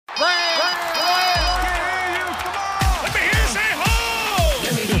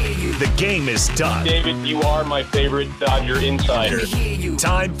game is done. David, you are my favorite Dodger insider.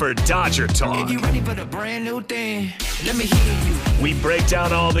 Time for Dodger Talk. If you ready for the brand new thing, let me hear you. We break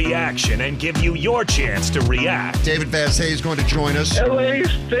down all the action and give you your chance to react. David Vassegh is going to join us.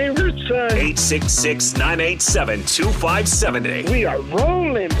 LA's favorite son. 866-987-2570. We are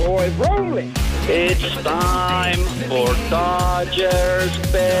rolling, boy, rolling. It's time for Dodgers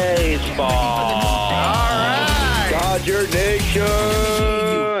baseball. All right. Dodger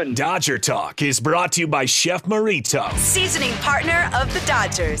Nation. Dodger Talk is brought to you by Chef Marito. Seasoning partner of the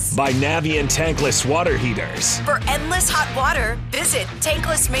Dodgers. By Navien Tankless Water Heaters. For endless hot water, visit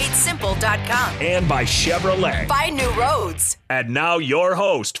tanklessmadesimple.com. And by Chevrolet. By New Roads. And now your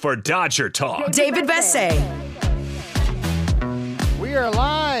host for Dodger Talk, David Vassegh. We are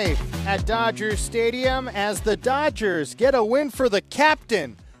live at Dodger Stadium as the Dodgers get a win for the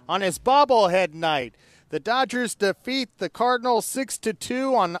captain on his bobblehead night. The Dodgers defeat the Cardinals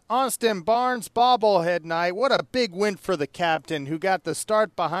 6-2 on Austin Barnes' bobblehead night. What a big win for the captain, who got the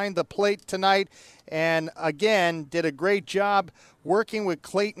start behind the plate tonight and, again, did a great job working with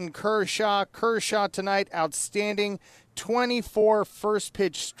Clayton Kershaw. Kershaw tonight, outstanding, 24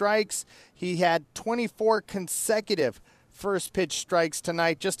 first-pitch strikes. He had 24 consecutive first pitch strikes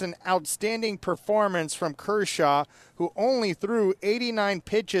tonight. Just an outstanding performance from Kershaw, who only threw 89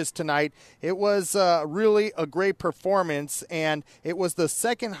 pitches tonight. It was really a great performance, and it was the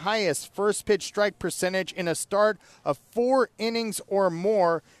second highest first pitch strike percentage in a start of 4 innings or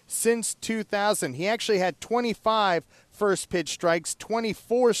more since 2000. He actually had 25 first pitch strikes,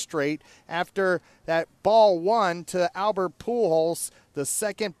 24 straight after that ball one to Albert Pujols, the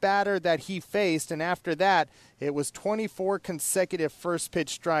second batter that he faced, and after that, it was 24 consecutive first pitch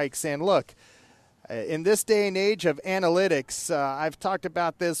strikes. And look, in this day and age of analytics, I've talked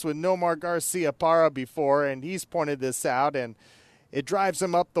about this with Nomar Garciaparra before, and he's pointed this out, and it drives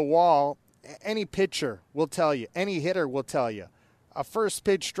him up the wall. Any pitcher will tell you, any hitter will tell you, a first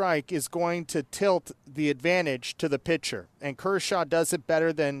pitch strike is going to tilt the advantage to the pitcher. And Kershaw does it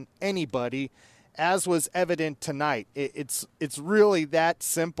better than anybody, as was evident tonight. It's really that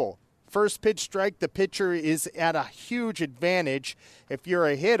simple. First pitch strike, the pitcher is at a huge advantage. If you're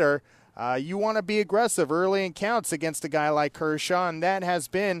a hitter, you want to be aggressive early in counts against a guy like Kershaw, and that has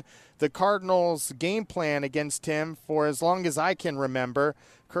been the Cardinals' game plan against him for as long as I can remember.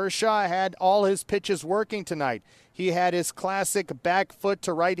 Kershaw had all his pitches working tonight. He had his classic back foot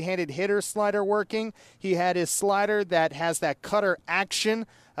to right-handed hitter slider working. He had his slider that has that cutter action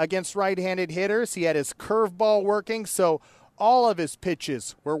against right-handed hitters. He had his curveball working, so all of his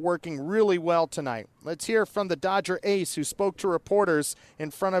pitches were working really well tonight. Let's hear from the Dodger ace who spoke to reporters in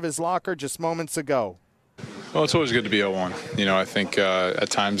front of his locker just moments ago. Well, it's always good to be 0-1. You know, I think at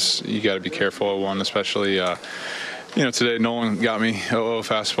times you got to be careful 0-1, especially, you know, today Nolan got me 0-0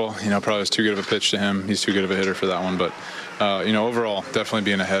 fastball. You know, probably was too good of a pitch to him. He's too good of a hitter for that one. But, you know, overall, definitely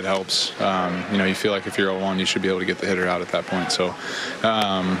being ahead helps. You know, you feel like if you're 0-1, you should be able to get the hitter out at that point. So,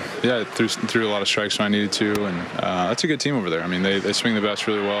 yeah, threw a lot of strikes when I needed to. And that's a good team over there. I mean, they swing the bats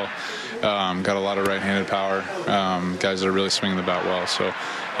really well. Got a lot of right-handed power. Guys that are really swinging the bat well. So,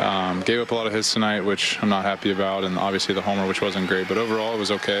 gave up a lot of hits tonight, which I'm not happy about. And obviously the homer, which wasn't great. But overall, it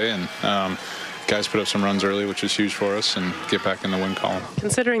was okay. And guys put up some runs early, which is huge for us, and get back in the win column.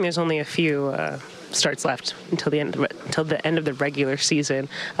 Considering there's only a few starts left until the end of the regular season,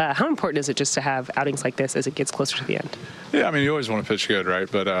 how important is it just to have outings like this as it gets closer to the end? Yeah, I mean, you always want to pitch good, right?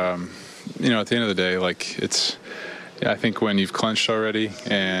 But you know, at the end of the day, like I think when you've clinched already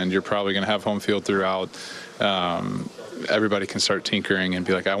and you're probably going to have home field throughout, everybody can start tinkering and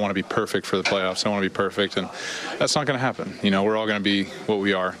be like, I want to be perfect for the playoffs. I want to be perfect. And that's not going to happen. You know, we're all going to be what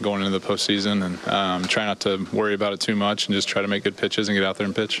we are going into the postseason, and try not to worry about it too much and just try to make good pitches and get out there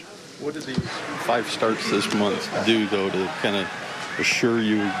and pitch. What did these 5 starts this month do, though, to kind of assure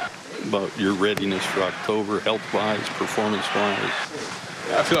you about your readiness for October, health-wise, performance-wise?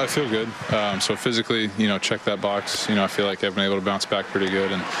 I feel good. So physically, you know, check that box. You know, I feel like I've been able to bounce back pretty good.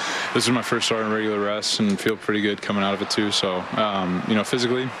 And this is my first start in regular rest and feel pretty good coming out of it too. So, you know,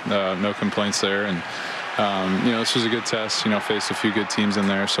 physically, no complaints there. And, you know, this was a good test. You know, faced a few good teams in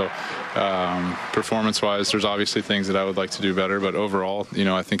there. So performance-wise, there's obviously things that I would like to do better. But overall, you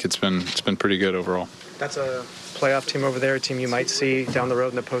know, I think it's been pretty good overall. That's a playoff team over there, a team you might see down the road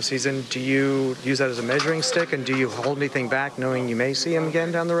in the postseason. Do you use that as a measuring stick, and do you hold anything back knowing you may see them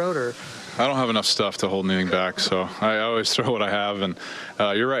again down the road? Or I don't have enough stuff to hold anything back, so I always throw what I have. And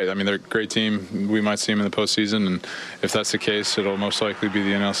you're right. I mean, they're a great team. We might see them in the postseason, and if that's the case, it'll most likely be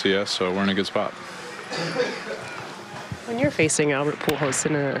the NLCS, so we're in a good spot. When you're facing Albert Pujols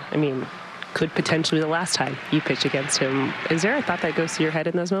in could potentially be the last time you pitch against him. Is there a thought that goes through your head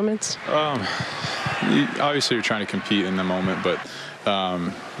in those moments? Obviously, you're trying to compete in the moment, but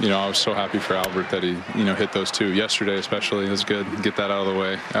I was so happy for Albert that he, hit those two yesterday, especially. It was good. Get that out of the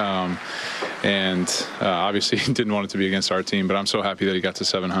way. Obviously, he didn't want it to be against our team, but I'm so happy that he got to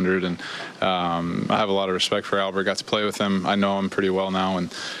 700. And I have a lot of respect for Albert. Got to play with him. I know him pretty well now,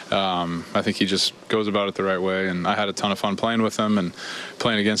 and I think he just goes about it the right way. And I had a ton of fun playing with him and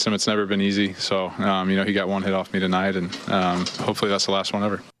playing against him. It's never been easy. So, he got one hit off me tonight, and hopefully that's the last one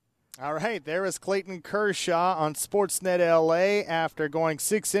ever. All right, there is Clayton Kershaw on Sportsnet LA after going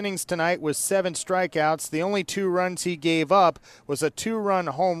 6 innings tonight with 7 strikeouts. The only 2 runs he gave up was a 2-run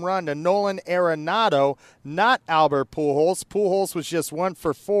home run to Nolan Arenado, not Albert Pujols. Pujols was just 1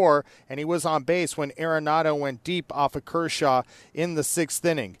 for 4, and he was on base when Arenado went deep off of Kershaw in the 6th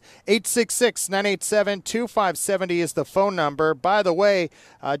inning. 866-987-2570 is the phone number. By the way,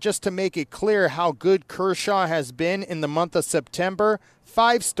 just to make it clear how good Kershaw has been in the month of September,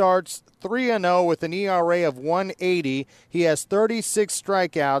 5 starts, 3-0 with an ERA of 1.80. He has 36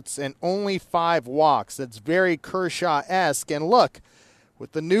 strikeouts and only 5 walks. That's very Kershaw-esque. And look,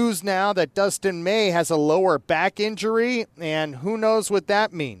 with the news now that Dustin May has a lower back injury, and who knows what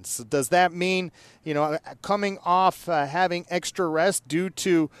that means. Does that mean, coming off having extra rest due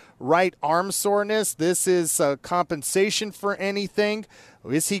to right arm soreness, this is compensation for anything?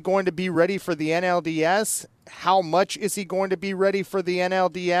 Is he going to be ready for the NLDS? How much is he going to be ready for the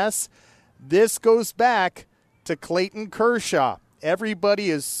NLDS? This goes back to Clayton Kershaw. Everybody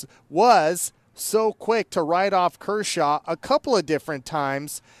was so quick to write off Kershaw a couple of different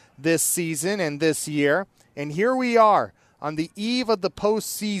times this season and this year. And here we are on the eve of the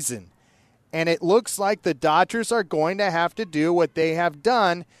postseason. And it looks like the Dodgers are going to have to do what they have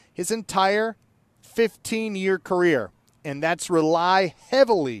done his entire 15-year career. And that's rely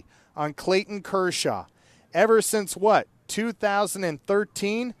heavily on Clayton Kershaw. Ever since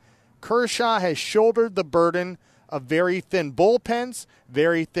 2013, Kershaw has shouldered the burden of very thin bullpens,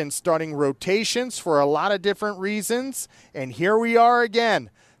 very thin starting rotations for a lot of different reasons. And here we are again.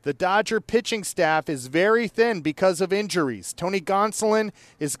 The Dodger pitching staff is very thin because of injuries. Tony Gonsolin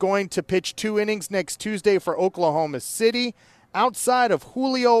is going to pitch 2 innings next Tuesday for Oklahoma City. Outside of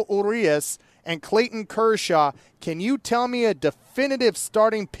Julio Urias and Clayton Kershaw, can you tell me a definitive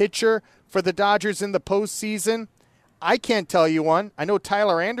starting pitcher for the Dodgers in the postseason? I can't tell you one. I know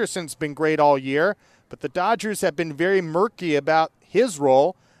Tyler Anderson's been great all year, but the Dodgers have been very murky about his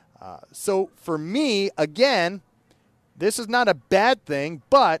role. So for me, again, this is not a bad thing,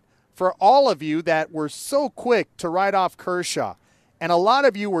 but for all of you that were so quick to write off Kershaw, and a lot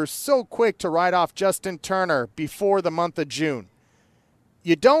of you were so quick to write off Justin Turner before the month of June,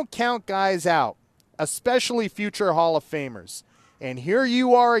 you don't count guys out, especially future Hall of Famers. And here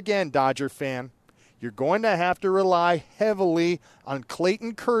you are again, Dodger fan. You're going to have to rely heavily on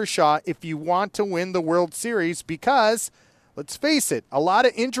Clayton Kershaw if you want to win the World Series because, let's face it, a lot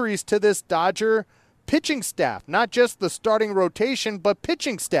of injuries to this Dodger pitching staff, not just the starting rotation, but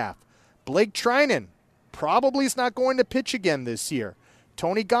pitching staff. Blake Treinen probably is not going to pitch again this year.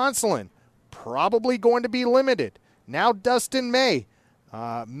 Tony Gonsolin probably going to be limited. Now Dustin May.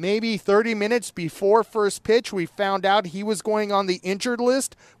 Maybe 30 minutes before first pitch, we found out he was going on the injured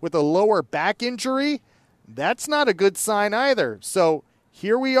list with a lower back injury. That's not a good sign either. So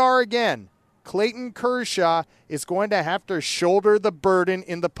here we are again. Clayton Kershaw is going to have to shoulder the burden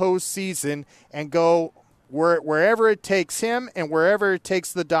in the postseason and go wherever it takes him and wherever it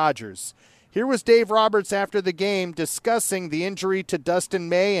takes the Dodgers. Here was Dave Roberts after the game discussing the injury to Dustin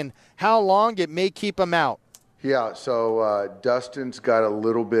May and how long it may keep him out. Yeah, so Dustin's got a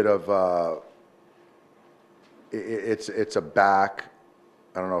little bit of it's a back.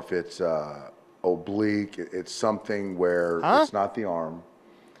 I don't know if it's oblique. It's something where it's not the arm,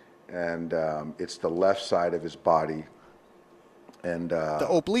 and it's the left side of his body. And the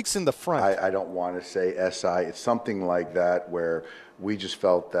oblique's in the front. I don't want to say SI. It's something like that where we just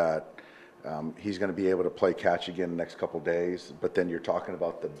felt that he's going to be able to play catch again the next couple days. But then you're talking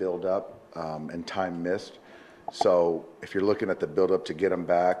about the build-up and time missed. So if you're looking at the build-up to get him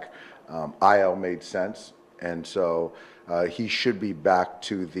back, IL made sense, and so he should be back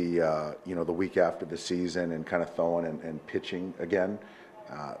to the the week after the season and kind of throwing and pitching again.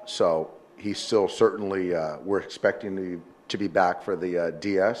 So he's still certainly we're expecting to be back for the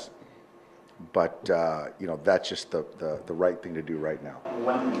DS, but that's just the right thing to do right now.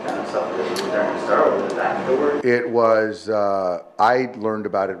 When did you kind of suffer this during the start? Was it afterward? It was. I learned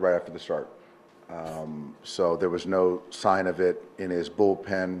about it right after the start. So there was no sign of it in his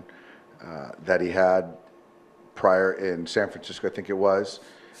bullpen that he had prior in San Francisco, I think it was.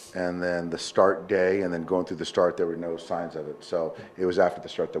 and then the start day, and then going through the start, there were no signs of it. So it was after the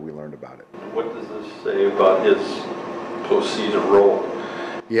start that we learned about it. What does this say about his postseason role?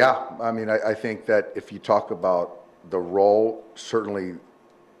 Yeah, I mean, I think that if you talk about the role, certainly,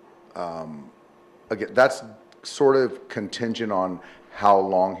 again, that's sort of contingent on how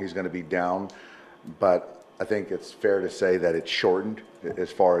long he's going to be down, but I think it's fair to say that it's shortened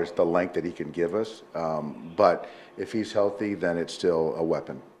as far as the length that he can give us. But if he's healthy, then it's still a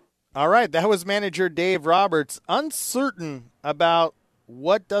weapon. All right, that was manager Dave Roberts, uncertain about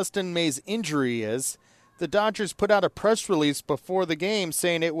what Dustin May's injury is. The Dodgers put out a press release before the game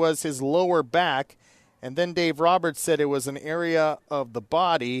saying it was his lower back, and then Dave Roberts said it was an area of the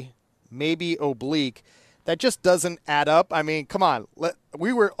body, maybe oblique. That just doesn't add up. I mean, come on.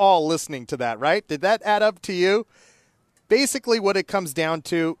 We were all listening to that, right? Did that add up to you? Basically what it comes down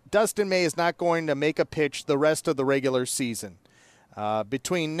to, Dustin May is not going to make a pitch the rest of the regular season.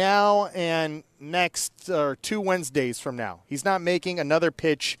 Between now and next, or 2 Wednesdays from now, he's not making another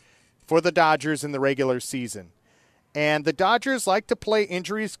pitch for the Dodgers in the regular season. And the Dodgers like to play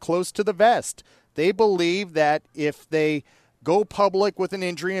injuries close to the vest. They believe that if they go public with an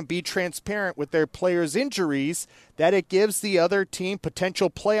injury and be transparent with their players' injuries, that it gives the other team, potential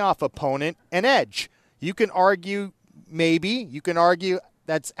playoff opponent, an edge. You can argue maybe, you can argue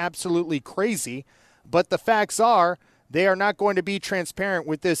that's absolutely crazy, but the facts are they are not going to be transparent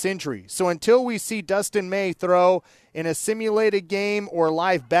with this injury. So until we see Dustin May throw in a simulated game or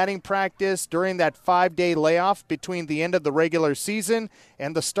live batting practice during that 5-day layoff between the end of the regular season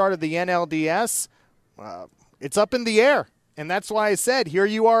and the start of the NLDS, it's up in the air. And that's why I said, here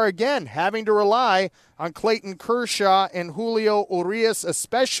you are again, having to rely on Clayton Kershaw and Julio Urias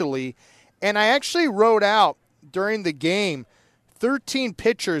especially. And I actually wrote out during the game 13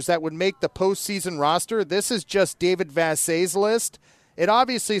 pitchers that would make the postseason roster. This is just David Vassay's list. It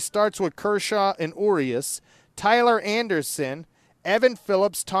obviously starts with Kershaw and Urias, Tyler Anderson, Evan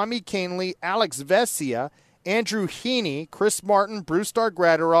Phillips, Tommy Kahnle, Alex Vesia, Andrew Heaney, Chris Martin, Brusdar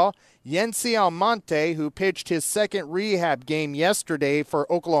Graterol, Yency Almonte, who pitched his second rehab game yesterday for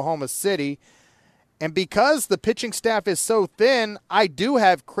Oklahoma City. And because the pitching staff is so thin, I do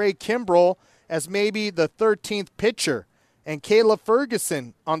have Craig Kimbrell as maybe the 13th pitcher, and Caleb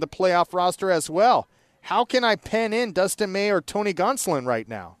Ferguson on the playoff roster as well. How can I pen in Dustin May or Tony Gonsolin right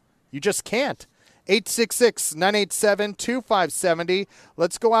now? You just can't. 866-987-2570.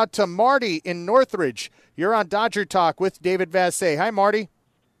 Let's go out to Marty in Northridge. You're on Dodger Talk with David Vassay. Hi, Marty.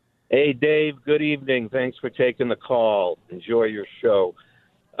 Hey, Dave. Good evening. Thanks for taking the call. Enjoy your show.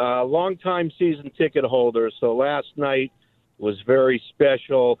 Long-time season ticket holder, so last night was very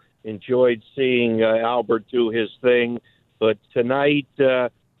special. Enjoyed seeing Albert do his thing. But tonight,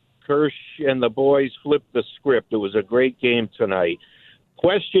 Kirsch and the boys flipped the script. It was a great game tonight.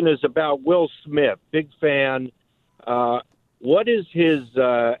 Question is about Will Smith. Big fan. What is his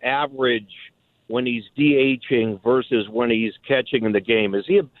average when he's DHing versus when he's catching in the game? Is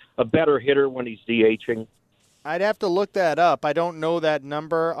he a better hitter when he's DHing? I'd have to look that up. I don't know that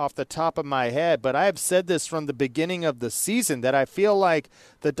number off the top of my head, but I have said this from the beginning of the season that I feel like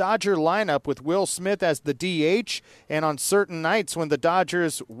the Dodger lineup with Will Smith as the DH, and on certain nights when the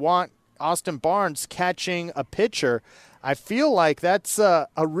Dodgers want Austin Barnes catching a pitcher, I feel like that's a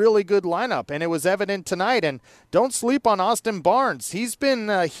really good lineup, and it was evident tonight. And don't sleep on Austin Barnes. He's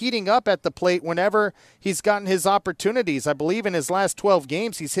been heating up at the plate whenever he's gotten his opportunities. I believe in his last 12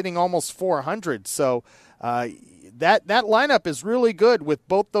 games he's hitting almost 400. So that lineup is really good with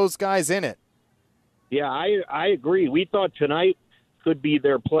both those guys in it. Yeah, I agree. We thought tonight could be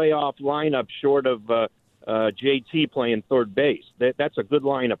their playoff lineup short of JT playing third base. That's a good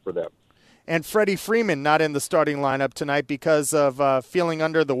lineup for them. And Freddie Freeman not in the starting lineup tonight because of feeling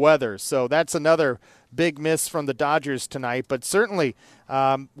under the weather. So that's another big miss from the Dodgers tonight. But certainly,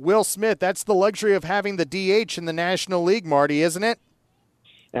 Will Smith, that's the luxury of having the DH in the National League, Marty, isn't it?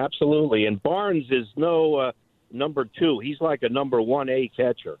 Absolutely. And Barnes is no number 2. He's like a number 1A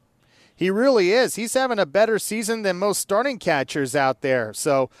catcher. He really is. He's having a better season than most starting catchers out there.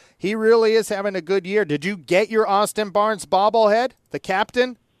 So he really is having a good year. Did you get your Austin Barnes bobblehead, the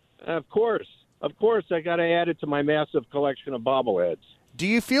captain? Of course. I got to add it to my massive collection of bobbleheads. Do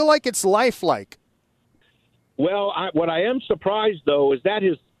you feel like it's lifelike? Well, what I am surprised, though, is that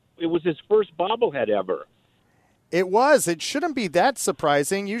it was his first bobblehead ever. It was. It shouldn't be that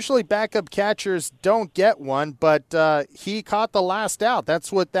surprising. Usually backup catchers don't get one, but he caught the last out.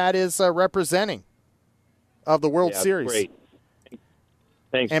 That's what that is representing of the World Series. Great.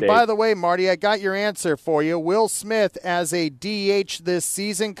 Thanks, And Dave. by the way, Marty, I got your answer for you. Will Smith, as a DH this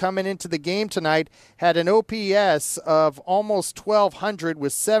season, coming into the game tonight, had an OPS of almost 1,200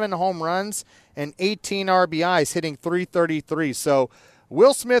 with 7 home runs and 18 RBIs, hitting .333. So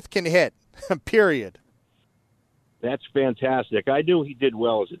Will Smith can hit, period. That's fantastic. I knew he did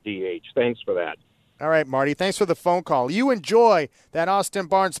well as a DH. Thanks for that. All right, Marty, thanks for the phone call. You enjoy that Austin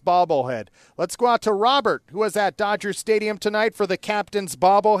Barnes bobblehead. Let's go out to Robert, who was at Dodger Stadium tonight for the captain's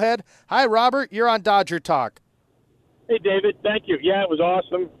bobblehead. Hi, Robert. You're on Dodger Talk. Hey, David. Thank you. Yeah, it was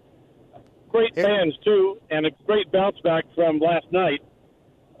awesome. Great fans, too, and a great bounce back from last night.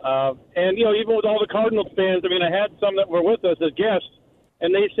 And, you know, even with all the Cardinals fans, I mean, I had some that were with us as guests,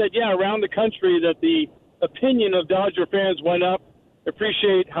 and they said, yeah, around the country that the opinion of Dodger fans went up.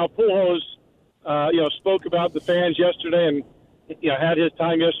 Appreciate how Pujols spoke about the fans yesterday and, had his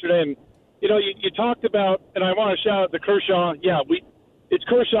time yesterday. And, you talked about, and I want to shout out to Kershaw. Yeah, it's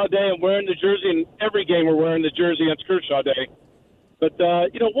Kershaw Day. I'm wearing the jersey, and every game we're wearing the jersey. It's Kershaw Day. But,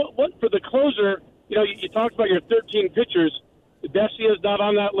 what for the closer, you talked about your 13 pitchers. Vesia is not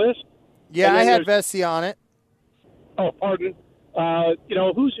on that list? Yeah, I had Vesia on it. Oh, pardon.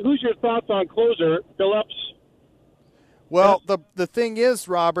 Who's your thoughts on closer, Phillips? Well, the thing is,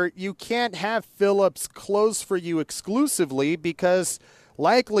 Robert, you can't have Phillips close for you exclusively because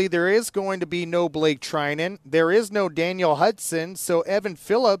likely there is going to be no Blake Trinan. There is no Daniel Hudson, so Evan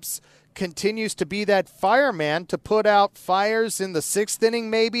Phillips continues to be that fireman to put out fires in the 6th inning,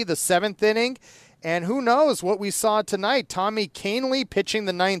 maybe the 7th inning. And who knows what we saw tonight. Tommy Kahnle pitching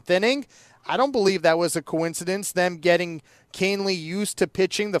the 9th inning. I don't believe that was a coincidence, them getting Kahnle used to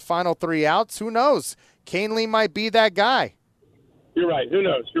pitching the final 3 outs. Who knows? Kahnle might be that guy. You're right. Who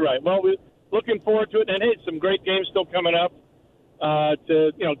knows? You're right. Well, we're looking forward to it. And, hey, some great games still coming up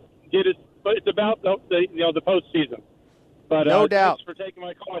to get it. But it's about the postseason. But no doubt. Thanks for taking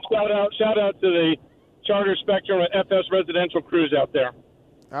my call. Shout out to the Charter Spectrum and FS Residential crews out there.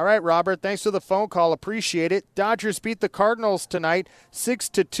 All right, Robert, thanks for the phone call. Appreciate it. Dodgers beat the Cardinals tonight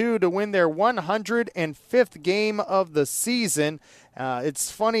 6-2 to win their 105th game of the season. It's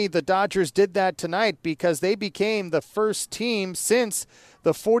funny the Dodgers did that tonight because they became the first team since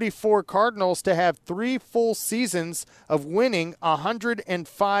the 44 Cardinals to have 3 full seasons of winning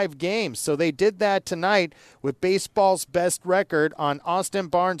 105 games. So they did that tonight with baseball's best record on Austin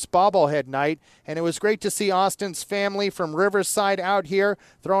Barnes bobblehead night. And it was great to see Austin's family from Riverside out here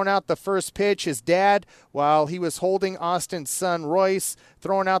throwing out the first pitch. His dad, while he was holding Austin's son Royce,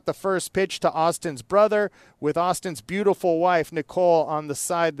 throwing out the first pitch to Austin's brother with Austin's beautiful wife, Nicole, on the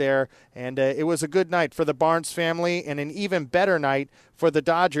side there. And it was a good night for the Barnes family and an even better night for the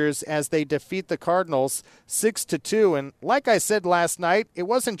Dodgers as they defeat the Cardinals 6-2. And like I said last night, it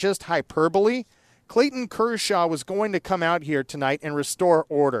wasn't just hyperbole. Clayton Kershaw was going to come out here tonight and restore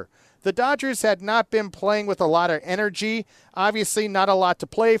order. The Dodgers had not been playing with a lot of energy. Obviously, not a lot to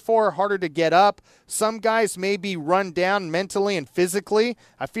play for, harder to get up. Some guys may be run down mentally and physically.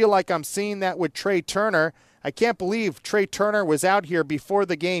 I feel like I'm seeing that with Trey Turner. I can't believe Trey Turner was out here before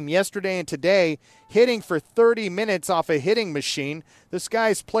the game yesterday and today hitting for 30 minutes off a hitting machine. This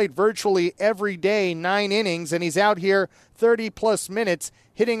guy's played virtually every day, 9 innings, and he's out here 30-plus minutes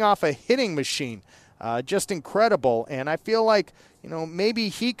hitting off a hitting machine. Just incredible. And I feel like, maybe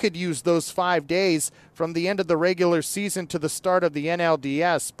he could use those 5 days from the end of the regular season to the start of the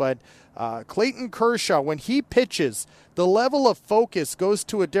NLDS. But Clayton Kershaw, when he pitches, the level of focus goes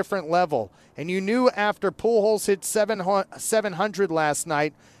to a different level. And you knew after Pujols hit 700 last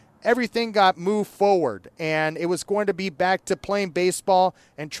night, everything got moved forward, and it was going to be back to playing baseball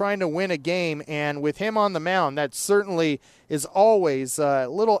and trying to win a game. And with him on the mound, that certainly is always a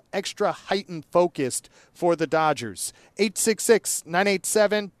little extra heightened focused for the Dodgers.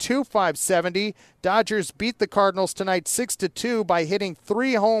 866-987-2570. Dodgers beat the Cardinals tonight 6-2 by hitting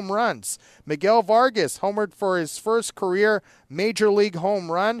 3 home runs. Miguel Vargas homered for his first career Major League home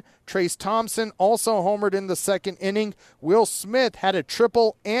run. Trace Thompson also homered in the 2nd inning. Will Smith had a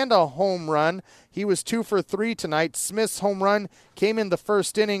triple and a home run. He was 2 for 3 tonight. Smith's home run came in the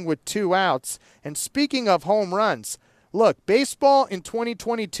 1st inning with 2 outs. And speaking of home runs, look, baseball in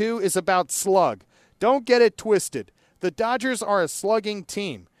 2022 is about slug. Don't get it twisted. The Dodgers are a slugging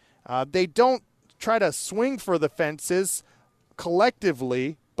team. They don't try to swing for the fences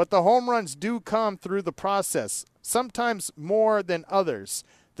collectively, but the home runs do come through the process, sometimes more than others.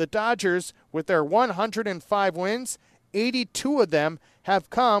 The Dodgers, with their 105 wins, 82 of them have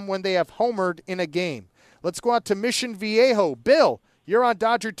come when they have homered in a game. Let's go out to Mission Viejo. Bill, you're on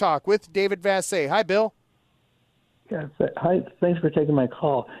Dodger Talk with David Vassegh. Hi, Bill. Yeah, hi, thanks for taking my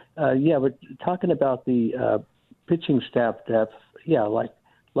call. We're talking about the pitching staff depth. Yeah, like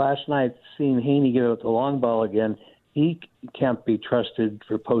last night, seeing Haney give up the long ball again, he can't be trusted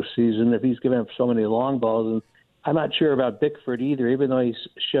for postseason if he's giving up so many long balls. And I'm not sure about Bickford either, even though he's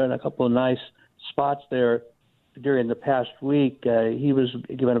shown a couple of nice spots there during the past week. He was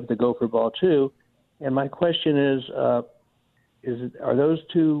giving up the gopher ball too. And my question is are those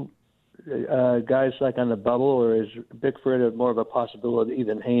two guys like on the bubble, or is Bickford more of a possibility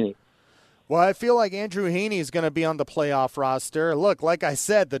than Haney? Well, I feel like Andrew Heaney is going to be on the playoff roster. Look, like I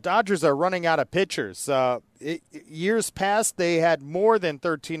said, the Dodgers are running out of pitchers. Years past, they had more than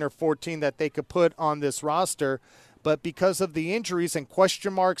 13 or 14 that they could put on this roster. But because of the injuries and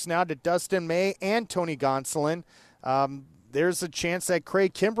question marks now to Dustin May and Tony Gonsolin, there's a chance that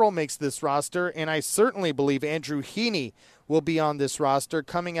Craig Kimbrell makes this roster. And I certainly believe Andrew Heaney will be on this roster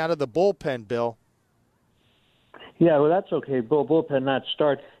coming out of the bullpen, Bill. Yeah, well, that's okay. Bullpen not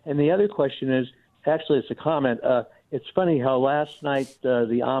start. And the other question is, actually, it's a comment. It's funny how last night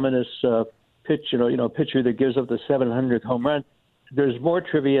the ominous pitcher that gives up the 700th home run. There's more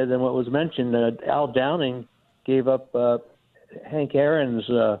trivia than what was mentioned. Al Downing gave up Hank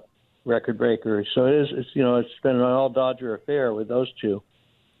Aaron's record breaker. So it's been an all Dodger affair with those two.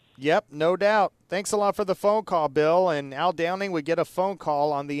 Yep, no doubt. Thanks a lot for the phone call, Bill. And Al Downing would get a phone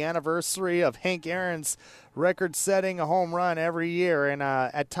call on the anniversary of Hank Aaron's record-setting a home run every year. And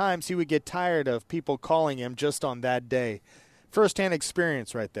at times he would get tired of people calling him just on that day. First-hand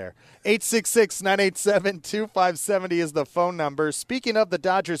experience right there. 866-987-2570 is the phone number. Speaking of the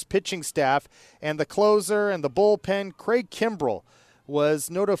Dodgers pitching staff and the closer and the bullpen, Craig Kimbrell was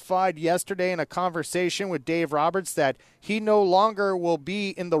notified yesterday in a conversation with Dave Roberts that he no longer will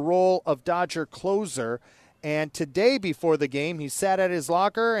be in the role of Dodger closer. And today before the game, he sat at his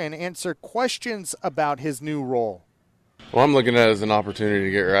locker and answered questions about his new role. Well, I'm looking at it as an opportunity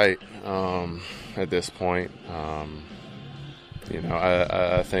to get right at this point. I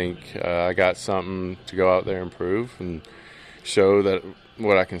think I got something to go out there and prove and show that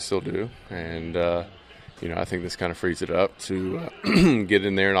what I can still do. And, I think this kind of frees it up to get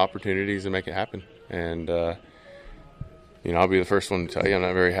in there and opportunities and make it happen. And, I'll be the first one to tell you I'm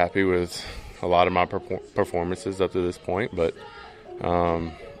not very happy with a lot of my performances up to this point. But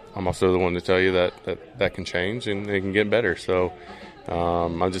I'm also the one to tell you that can change and it can get better. So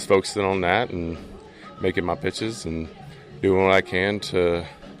I'm just focusing on that and making my pitches and doing what I can to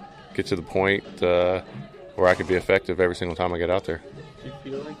get to the point where I can be effective every single time I get out there. Do you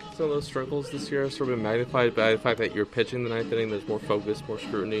feel like some of those struggles this year have sort of been magnified by the fact that you're pitching the ninth inning? There's more focus, more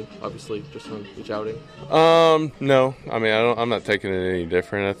scrutiny, obviously, just on each outing. No, I mean I'm not taking it any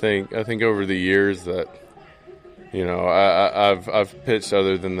different. I think over the years that I've pitched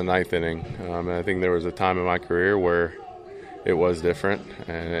other than the ninth inning, and I think there was a time in my career where it was different,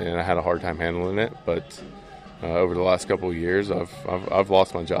 and I had a hard time handling it, but. Over the last couple of years, I've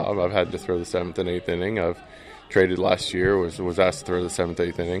lost my job. I've had to throw the 7th and 8th inning. I've traded last year, was asked to throw the 7th,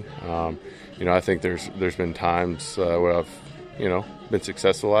 8th inning. I think there's been times where I've been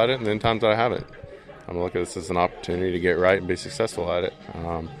successful at it, and then times I haven't. I'm looking at this as an opportunity to get right and be successful at it.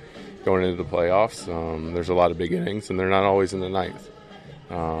 Going into the playoffs, there's a lot of big innings, and they're not always in the ninth.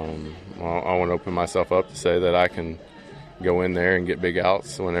 I want to open myself up to say that I can go in there and get big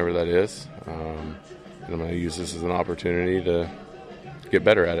outs whenever that is. And I'm going to use this as an opportunity to get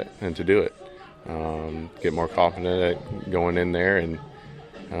better at it and to do it. Get more confident at going in there and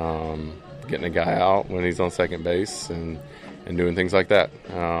getting a guy out when he's on second base and doing things like that.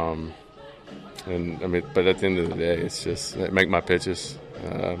 But at the end of the day, it's just make my pitches.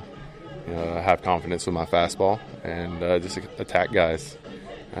 Have confidence with my fastball and just attack guys.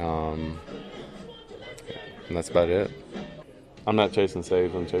 And that's about it. I'm not chasing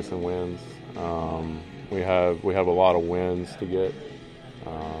saves. I'm chasing wins. We have a lot of wins to get.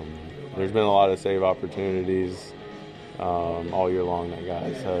 There's been a lot of save opportunities all year long that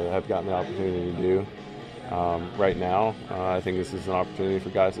guys have gotten the opportunity to do. Right now, I think this is an opportunity for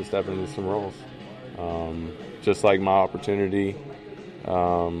guys to step into some roles. Just like my opportunity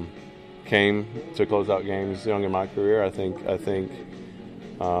came to close out games young in my career, I think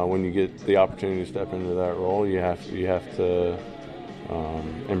when you get the opportunity to step into that role, you have to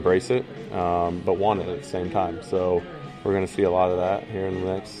embrace it, but want it at the same time. So we're going to see a lot of that here in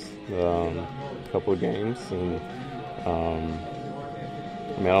the next couple of games. And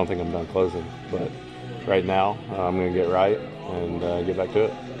I don't think I'm done closing, but right now I'm going to get right and get back to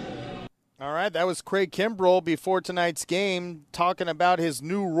it. All right, that was Craig Kimbrell before tonight's game talking about his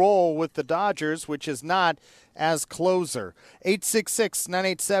new role with the Dodgers, which is not as closer.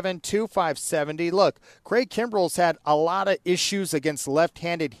 866-987-2570. Look, Craig Kimbrell's had a lot of issues against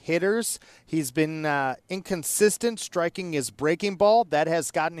left-handed hitters. He's been inconsistent striking his breaking ball. That has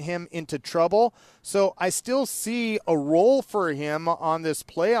gotten him into trouble. So I still see a role for him on this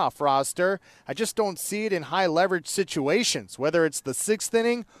playoff roster. I just don't see it in high-leverage situations, whether it's the 6th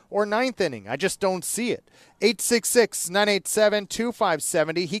inning or 9th inning. I just don't see it.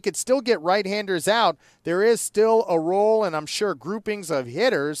 866-987-2570. He could still get right-handers out. There is still a role, and I'm sure groupings of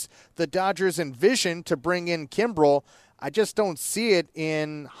hitters the Dodgers envision to bring in Kimbrell. I just don't see it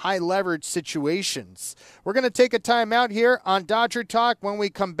in high-leverage situations. We're going to take a timeout here on Dodger Talk. When we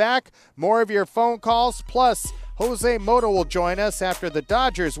come back, more of your phone calls, plus Jose Mota will join us after the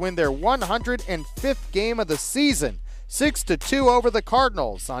Dodgers win their 105th game of the season, 6-2 over the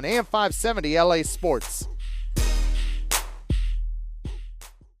Cardinals on AM 570 LA Sports.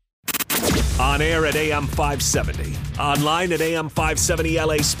 On air at AM 570, online at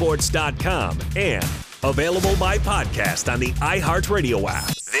am570lasports.com, and available by podcast on the iHeartRadio app.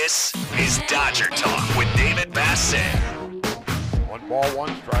 This is Dodger Talk with David Bassett. 1 ball,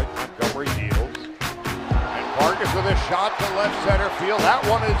 1 strike. Montgomery deals. And Vargas with a shot to left center field. That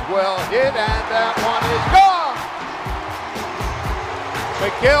one is well hit, and that one is gone.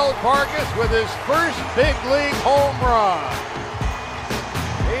 Miguel Vargas with his first big league home run.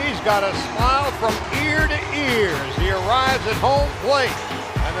 He's got a smile from ear to ear as he arrives at home plate.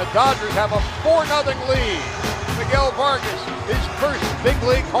 And the Dodgers have a 4-0 lead. Miguel Vargas, his first big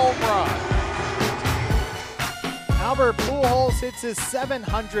league home run. Albert Pujols hits his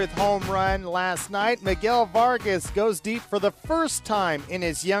 700th home run last night. Miguel Vargas goes deep for the first time in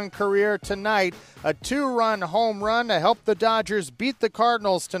his young career tonight. A 2-run home run to help the Dodgers beat the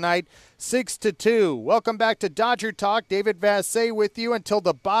Cardinals tonight, 6-2. Welcome back to Dodger Talk. David Vassay with you until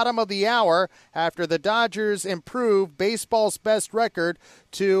the bottom of the hour after the Dodgers improve baseball's best record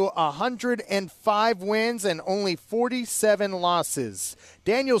to 105 wins and only 47 losses.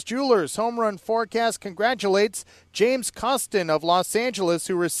 Daniels Jewelers home run forecast congratulates James Costin of Los Angeles,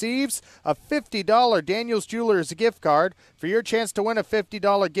 who receives a $50 Daniels Jewelers gift card. For your chance to win a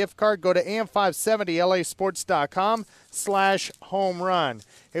 $50 gift card, go to am570lasports.com/home run.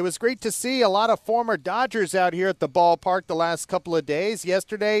 It was great to see a lot of former Dodgers out here at the ballpark the last couple of days.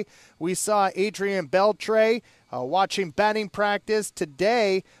 Yesterday, we saw Adrian Beltre watching batting practice.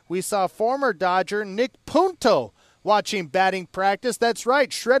 Today, we saw former Dodger Nick Punto watching batting practice. That's right,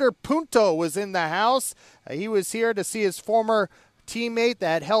 Shredder Punto was in the house. He was here to see his former teammate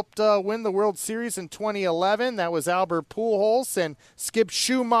that helped win the World Series in 2011. That was Albert Pujols, and Skip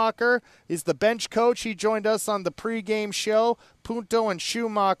Schumacher is the bench coach. He joined us on the pregame show. Punto and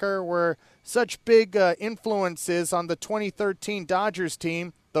Schumacher were such big influences on the 2013 Dodgers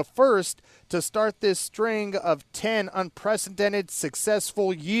team, the first to start this string of 10 unprecedented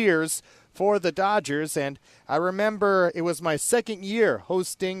successful years for the Dodgers. And I remember it was my second year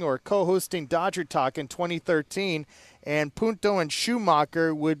hosting or co-hosting Dodger Talk in 2013, and Punto and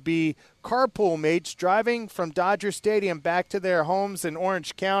Schumacher would be carpool mates driving from Dodger Stadium back to their homes in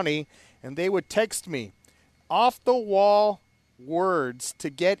Orange County, and they would text me off-the-wall words to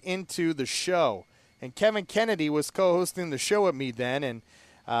get into the show. And Kevin Kennedy was co-hosting the show with me then, and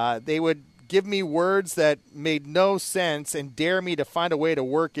they would give me words that made no sense and dare me to find a way to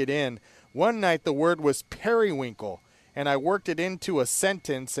work it in. One night the word was periwinkle, and I worked it into a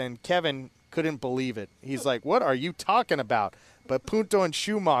sentence, and Kevin couldn't believe it. He's like, "What are you talking about?" But Punto and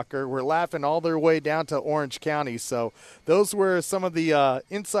Schumacher were laughing all their way down to Orange County. So those were some of the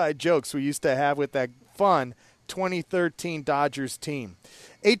inside jokes we used to have with that fun 2013 Dodgers team.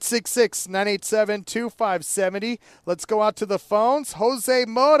 866-987-2570. Let's go out to the phones. Jose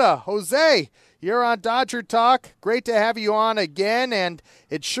Mota. Jose, you're on Dodger Talk. Great to have you on again, and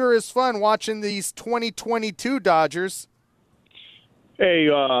it sure is fun watching these 2022 Dodgers. Hey,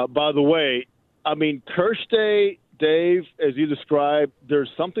 by the way, I mean, Kirste, Dave, as you described, there's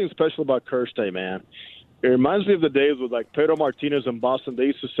something special about Kirste, man. It reminds me of the days with, like, Pedro Martinez in Boston. They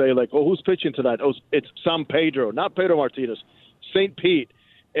used to say, like, oh, who's pitching tonight? Oh, it's San Pedro, not Pedro Martinez, St. Pete.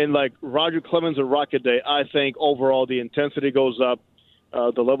 And, like, Roger Clemens and Rocket Day, I think overall the intensity goes up,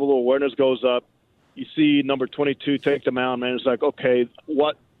 the level of awareness goes up. You see number 22 take the mound, man. It's like, okay,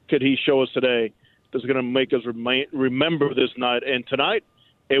 what could he show us today that's going to make us remember this night? And tonight,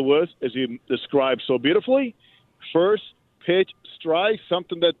 it was, as you described so beautifully, first pitch strike,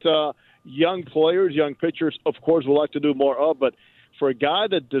 something that young players, young pitchers, of course, will like to do more of. But for a guy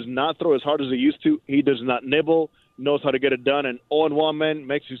that does not throw as hard as he used to, he does not nibble, knows how to get it done. And 0-1 man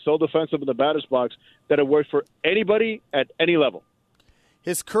makes you so defensive in the batter's box that it works for anybody at any level.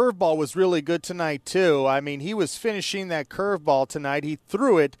 His curveball was really good tonight, too. I mean, he was finishing that curveball tonight. He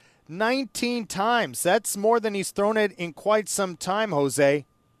threw it 19 times. That's more than he's thrown it in quite some time, Jose.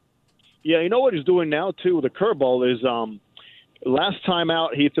 Yeah, you know what he's doing now, too, with the curveball is last time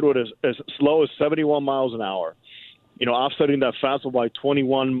out he threw it as slow as 71 miles an hour, offsetting that fastball by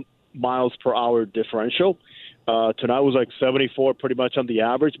 21 miles per hour differential. Tonight was like 74 pretty much on the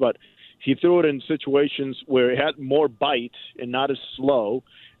average, but he threw it in situations where it had more bite and not as slow,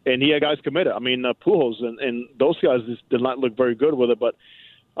 and he had guys committed. I mean, Pujols and those guys just did not look very good with it. But,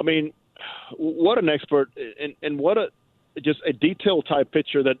 I mean, what an expert and what just a detail-type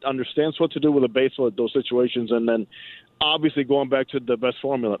pitcher that understands what to do with a baseball at those situations. And then, obviously, going back to the best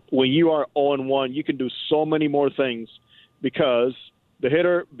formula, when you are 0-1, you can do so many more things because the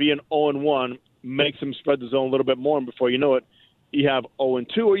hitter being 0-1 makes him spread the zone a little bit more, and before you know it, you have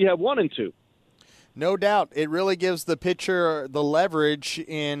 0-2 or you have 1-2. No doubt. It really gives the pitcher the leverage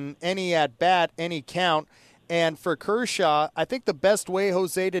in any at-bat, any count. And for Kershaw, I think the best way,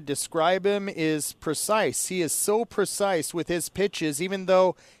 Jose, to describe him is precise. He is so precise with his pitches, even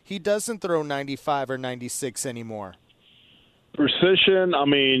though he doesn't throw 95 or 96 anymore. Precision, I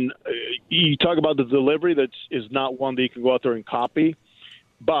mean, you talk about the delivery that is not one that you can go out there and copy.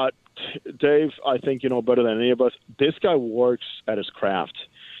 But, Dave, I think you know better than any of us, this guy works at his craft.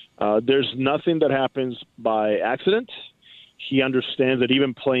 There's nothing that happens by accident. He understands that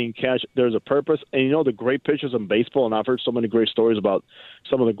even playing catch, there's a purpose. And, the great pitchers in baseball, and I've heard so many great stories about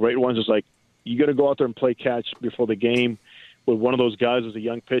some of the great ones, is like you got to go out there and play catch before the game with one of those guys as a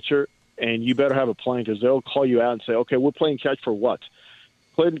young pitcher, and you better have a plan because they'll call you out and say, okay, we're playing catch for what?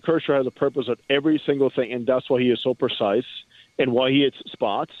 Clayton Kershaw has a purpose at every single thing, and that's why he is so precise and why he hits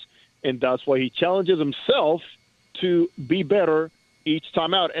spots, and that's why he challenges himself to be better each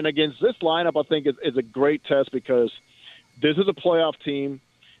time out. And against this lineup, I think is a great test because this is a playoff team.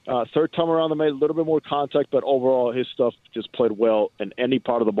 Third time around, they made a little bit more contact, but overall his stuff just played well in any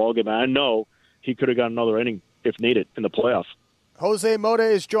part of the ballgame. And I know he could have got another inning if needed in the playoffs. Jose Mota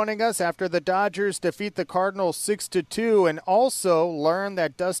is joining us after the Dodgers defeat the Cardinals 6-2 and also learn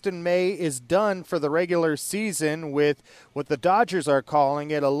that Dustin May is done for the regular season with what the Dodgers are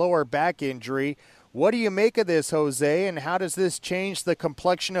calling it a lower back injury. What do you make of this, Jose, and how does this change the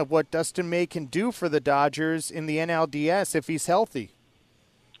complexion of what Dustin May can do for the Dodgers in the NLDS if he's healthy?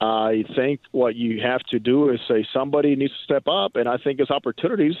 I think what you have to do is say somebody needs to step up, and I think it's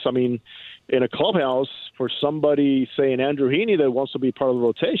opportunities. I mean, in a clubhouse, for somebody, say, an Andrew Heaney that wants to be part of the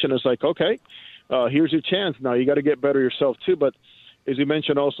rotation, it's like, okay, here's your chance. Now you got to get better yourself too. But as you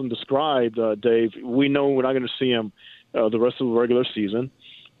mentioned also and described, Dave, we know we're not going to see him the rest of the regular season.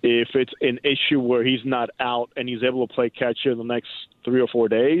 If it's an issue where he's not out and he's able to play catch in the next 3 or 4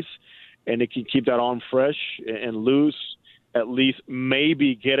 days, and it can keep that arm fresh and loose, at least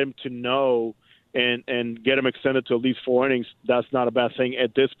maybe get him to know and get him extended to at least 4 innings, that's not a bad thing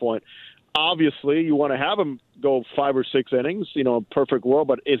at this point. Obviously, you want to have him go 5 or 6 innings, a perfect world,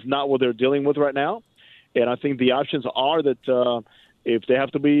 but it's not what they're dealing with right now. And I think the options are that if they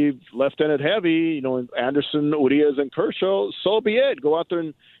have to be left-handed heavy, Anderson, Urias, and Kershaw, so be it. Go out there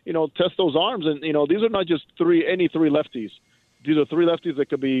and, test those arms. And, these are not just any three lefties. These are 3 lefties that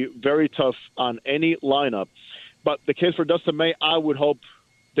could be very tough on any lineup. But the case for Dustin May, I would hope,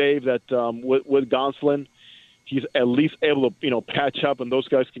 Dave, that with Gonsolin, he's at least able to, patch up, and those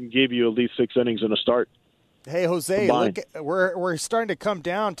guys can give you at least 6 innings in a start. Hey, Jose, look, we're starting to come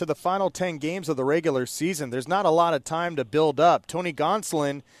down to the final 10 games of the regular season. There's not a lot of time to build up. Tony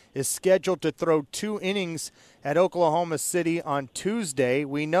Gonsolin is scheduled to throw 2 innings at Oklahoma City on Tuesday.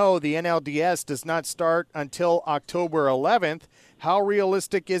 We know the NLDS does not start until October 11th. How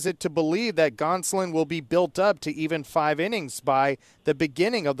realistic is it to believe that Gonsolin will be built up to even 5 innings by the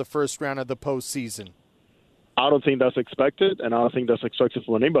beginning of the first round of the postseason? I don't think that's expected, and I don't think that's expected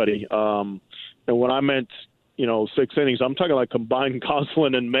from anybody. And when I meant, 6 innings, I'm talking like combined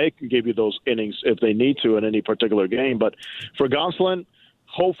Gonsolin and May can give you those innings if they need to in any particular game. But for Gonsolin,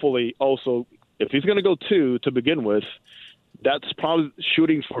 hopefully also, if he's going to go 2 to begin with, that's probably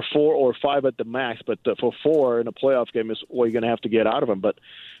shooting for 4 or 5 at the max. But for 4 in a playoff game is what you're going to have to get out of him. But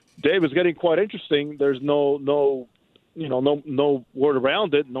Dave, is getting quite interesting. There's no word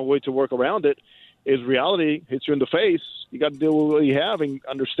around it, no way to work around it. Is reality hits you in the face, you got to deal with what you have and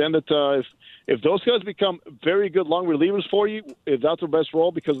understand that if those guys become very good long relievers for you, if that's their best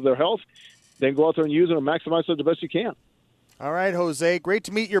role because of their health, then go out there and use it and maximize it the best you can. All right, Jose. Great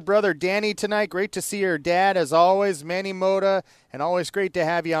to meet your brother Danny tonight. Great to see your dad, as always, Manny Mota, and always great to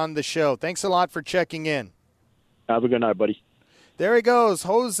have you on the show. Thanks a lot for checking in. Have a good night, buddy. There he goes,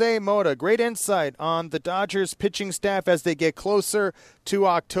 Jose Mota. Great insight on the Dodgers pitching staff as they get closer to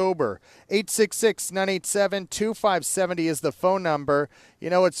October. 866-987-2570 is the phone number.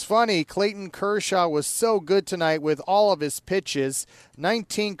 You know, it's funny, Clayton Kershaw was so good tonight with all of his pitches.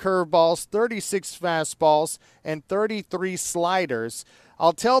 19 curveballs, 36 fastballs, and 33 sliders.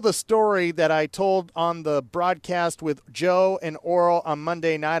 I'll tell the story that I told on the broadcast with Joe and Oral on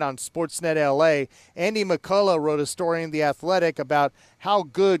Monday night on Sportsnet LA. Andy McCullough wrote a story in The Athletic about how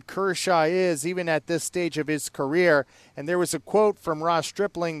good Kershaw is even at this stage of his career. And there was a quote from Ross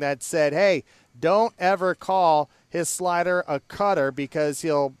Stripling that said, hey, don't ever call his slider a cutter because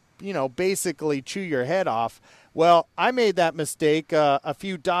he'll, basically chew your head off. Well, I made that mistake a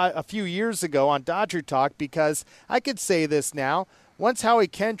few years ago on Dodger Talk because I could say this now. Once Howie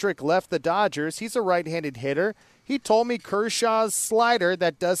Kendrick left the Dodgers, he's a right-handed hitter. He told me Kershaw's slider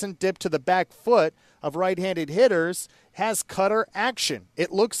that doesn't dip to the back foot of right-handed hitters has cutter action.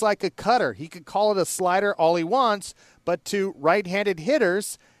 It looks like a cutter. He could call it a slider all he wants, but to right-handed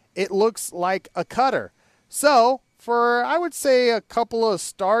hitters, it looks like a cutter. So for, I would say, a couple of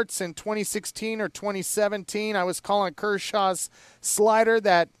starts in 2016 or 2017, I was calling Kershaw's slider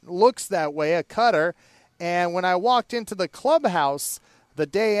that looks that way, a cutter. And when I walked into the clubhouse the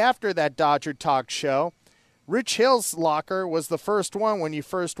day after that Dodger Talk show, Rich Hill's locker was the first one when you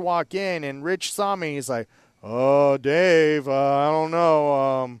first walk in. And Rich saw me. He's like, oh, Dave, I don't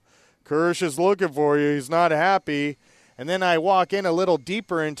know. Kersh is looking for you. He's not happy. And then I walk in a little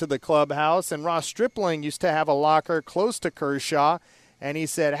deeper into the clubhouse, and Ross Stripling used to have a locker close to Kershaw. And he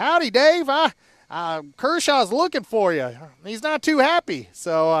said, howdy, Dave. Kershaw's looking for you. He's not too happy.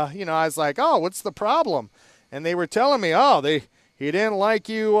 So, I was like, oh, what's the problem? And they were telling me, he didn't like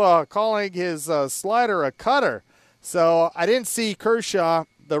you calling his slider a cutter. So I didn't see Kershaw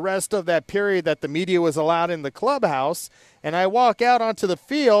the rest of that period that the media was allowed in the clubhouse. And I walk out onto the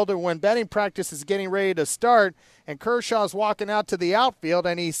field when batting practice is getting ready to start, and Kershaw's walking out to the outfield,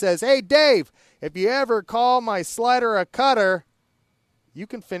 and he says, hey, Dave, if you ever call my slider a cutter, you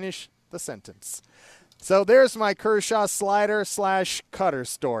can finish the sentence. So there's my Kershaw slider / cutter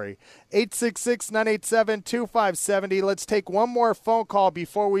story. 866-987-2570. Let's take one more phone call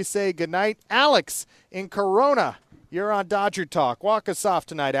before we say goodnight. Alex in Corona, you're on Dodger Talk. Walk us off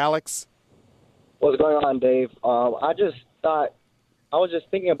tonight, Alex. What's going on, Dave? I was just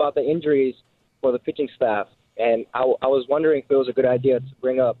thinking about the injuries for the pitching staff, and I was wondering if it was a good idea to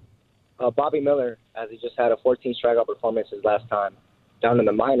bring up Bobby Miller, as he just had a 14 strikeout performance his last time down in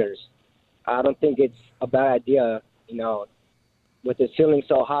the minors. I don't think it's a bad idea, with his ceiling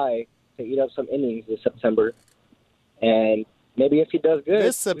so high, to eat up some innings this September. And maybe if he does good.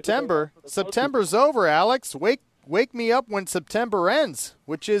 This September's over, Alex. Wake me up when September ends,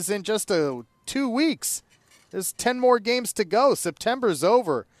 which is in just 2 weeks. There's 10 more games to go. September's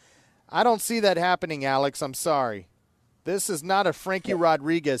over. I don't see that happening, Alex. I'm sorry. This is not a Frankie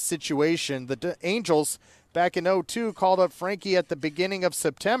Rodriguez situation. The Angels back in 2002 called up Frankie at the beginning of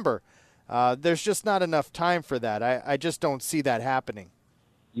September. There's just not enough time for that. I just don't see that happening.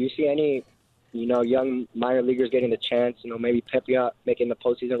 Do you see any, young minor leaguers getting the chance, maybe Pepia making the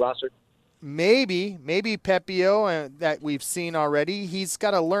postseason roster? Maybe Pepio that we've seen already. He's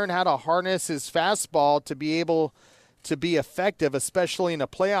got to learn how to harness his fastball to be able to be effective, especially in a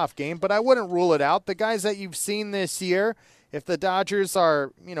playoff game. But I wouldn't rule it out. The guys that you've seen this year, if the Dodgers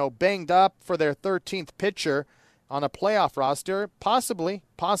are, banged up for their 13th pitcher on a playoff roster, possibly.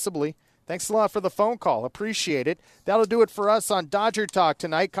 Thanks a lot for the phone call. Appreciate it. That'll do it for us on Dodger Talk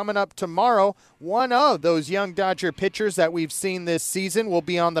tonight. Coming up tomorrow, one of those young Dodger pitchers that we've seen this season will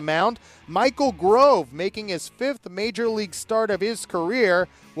be on the mound. Michael Grove, making his 5th major league start of his career,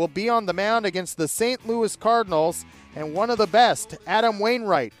 will be on the mound against the St. Louis Cardinals. And one of the best, Adam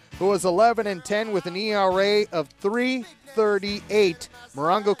Wainwright, who was 11-10 with an ERA of 3.38.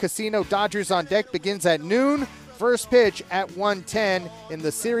 Morongo Casino Dodgers on Deck begins at noon. First pitch at 1:10 in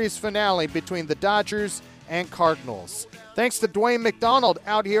the series finale between the Dodgers and Cardinals. Thanks to Dwayne McDonald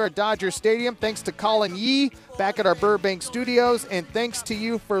out here at Dodger Stadium. Thanks to Colin Yee back at our Burbank studios. And thanks to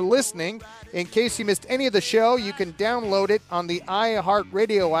you for listening. In case you missed any of the show, you can download it on the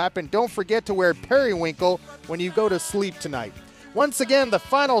iHeartRadio app. And don't forget to wear periwinkle when you go to sleep tonight. Once again, the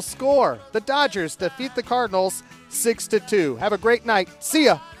final score. The Dodgers defeat the Cardinals 6-2. Have a great night. See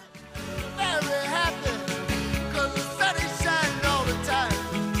ya.